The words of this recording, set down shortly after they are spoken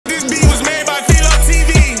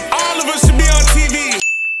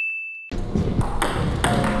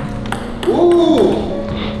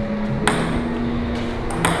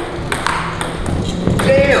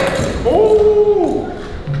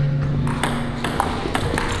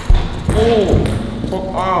Alright,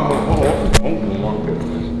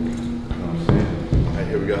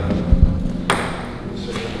 here we go.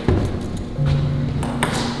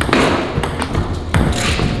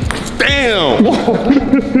 Damn!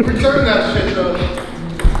 Return that shit though.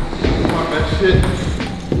 Fuck that shit.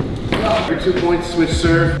 Every 2 points, switch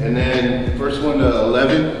serve, and then first one to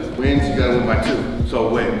 11 wins. You gotta win by 2. So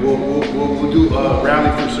wait, we'll do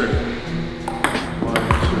rounding for serve. 1,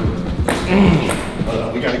 2.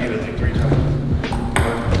 We gotta get it like 3 times.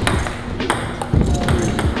 1, 2, 3.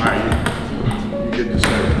 Alright, you get the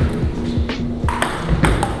serve.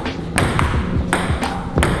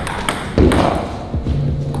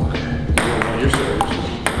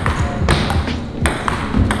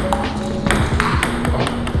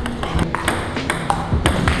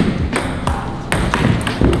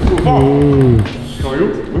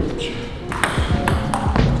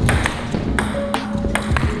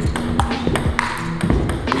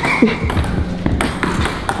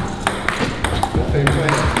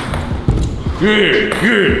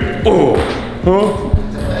 Yeah. Oh. Huh?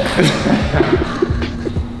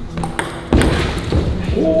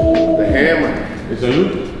 The hammer. Is that you?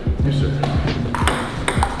 Yes, sir.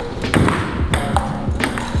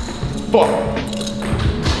 Fuck.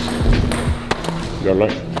 You all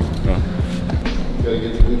right? Gotta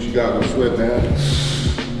get the Gucci goggle sweat down. Yes,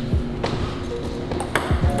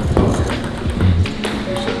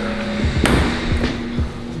 sir.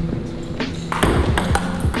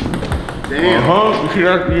 Damn. You see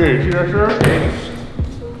that? Yeah, you see that shirt?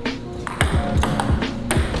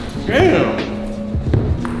 Damn.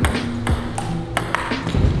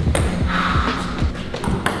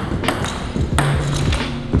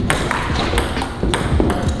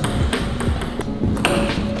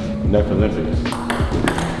 Olympics.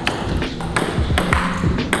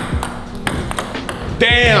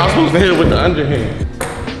 Damn, I was supposed to hit it with the underhand.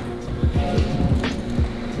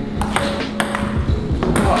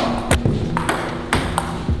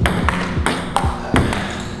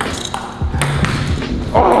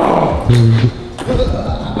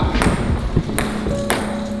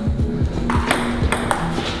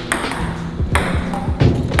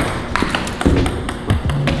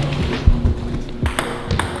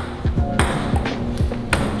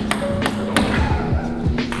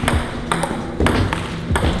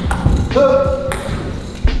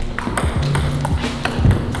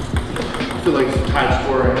 I feel like it's a tie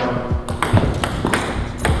score right now.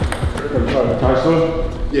 Tie score?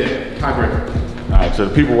 Yeah, tiebreaker. Alright, so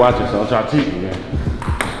the people watching, so I'm trying to teach you, man.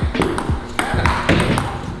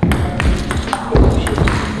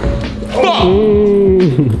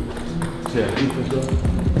 Yeah, defense though.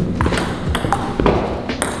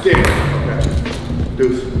 Damn. Okay.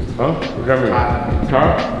 Deuce. Huh? What that mean?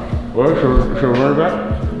 Tie? What? Should we run it back?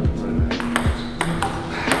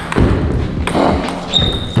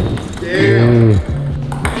 Damn.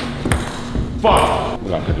 Fuck! We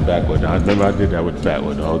gotta put the backwood down. Remember I did that with the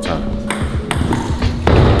backwood the whole time.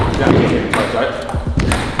 Down here, right?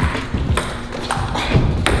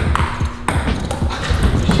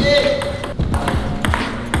 Shit.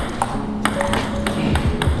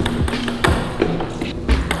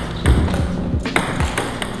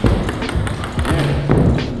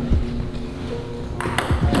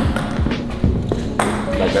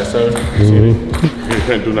 Like that, sir? You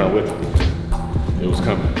couldn't do nothing with it. It was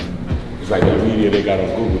coming. It's like that media they got on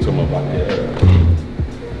Google talking about that.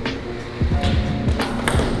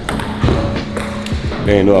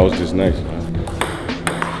 They didn't know I was this nice, man.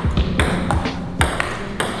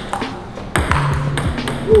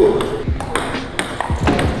 Ooh.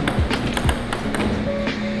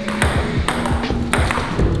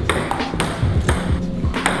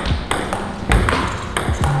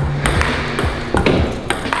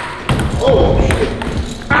 Oh shit.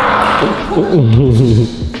 Ah.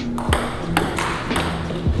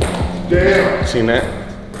 Damn. Seen that?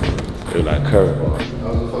 It was like curveball.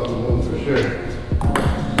 That was a fucking move for sure.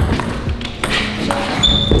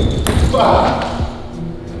 Fuck.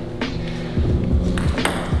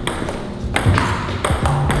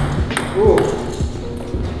 Ooh.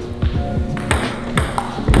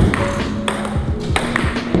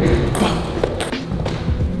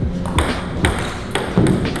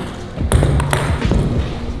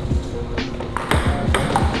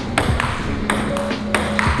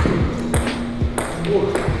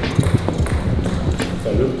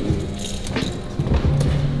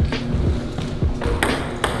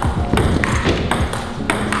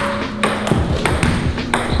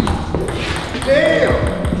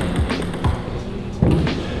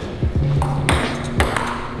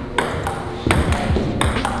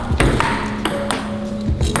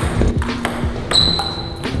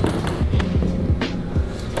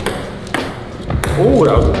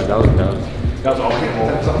 That was all him.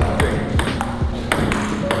 That's all I think.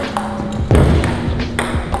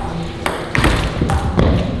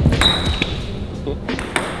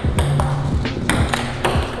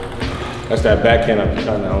 That's that backhand I'm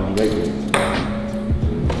trying to make it.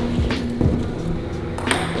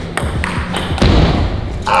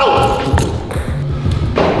 Ow!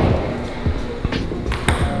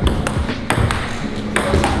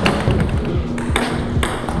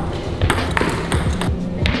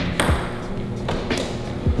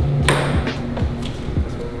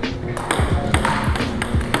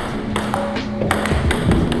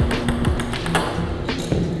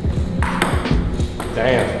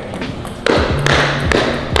 Damn.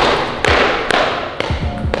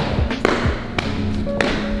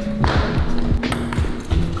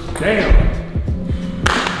 Damn.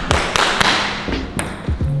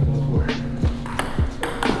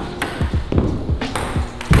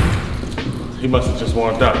 He must have just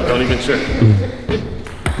warmed up. Don't even trip.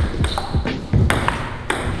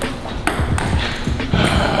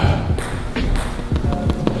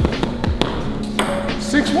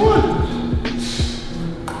 6'1".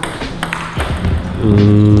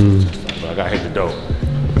 I gotta hit the dope.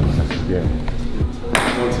 Yeah.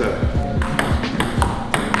 1 second.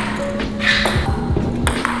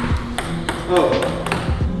 Oh.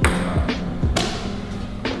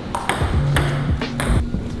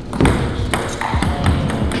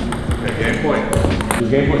 Okay, game point.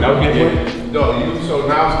 Game point? That was game point? No, so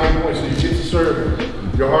now it's game point. So you get to serve,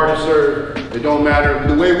 your hardest serve. It don't matter.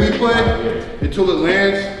 The way we play, until it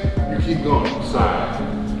lands, you keep going. So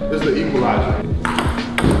this is the equalizer.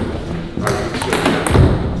 All right,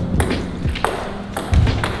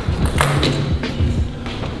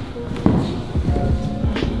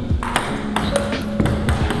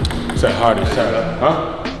 it's that hardest shot.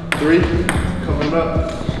 Huh? 3, coming up.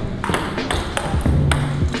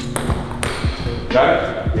 Got it?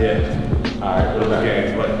 Yeah. All right, put it back. Okay,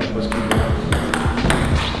 but let's keep going.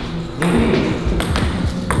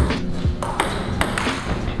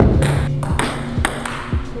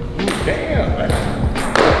 Damn.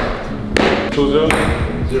 2-0?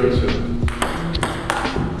 0-2.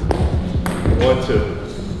 1-2.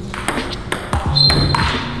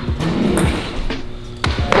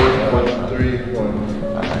 3-1.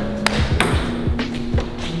 All right.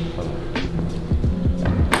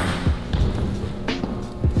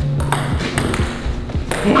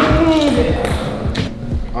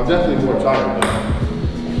 I'm definitely more tired though.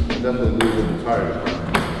 I'm definitely losing tired.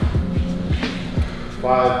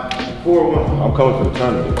 5, 4-1. I'm coming for the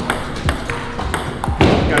tournament.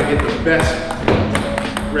 Gotta get the best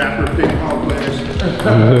rapper ping-pong players.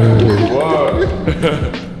 What?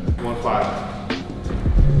 1-5.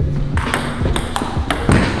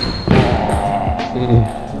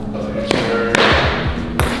 Sure.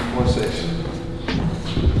 1-6.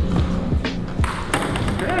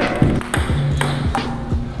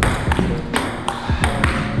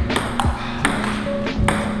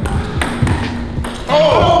 Oh!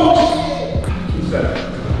 2-7.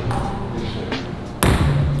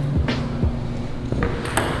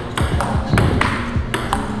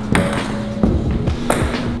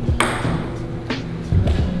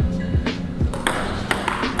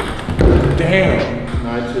 Damn.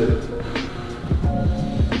 9-2.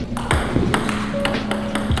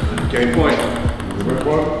 Game point. Game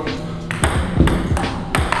point.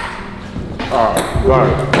 All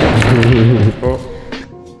right.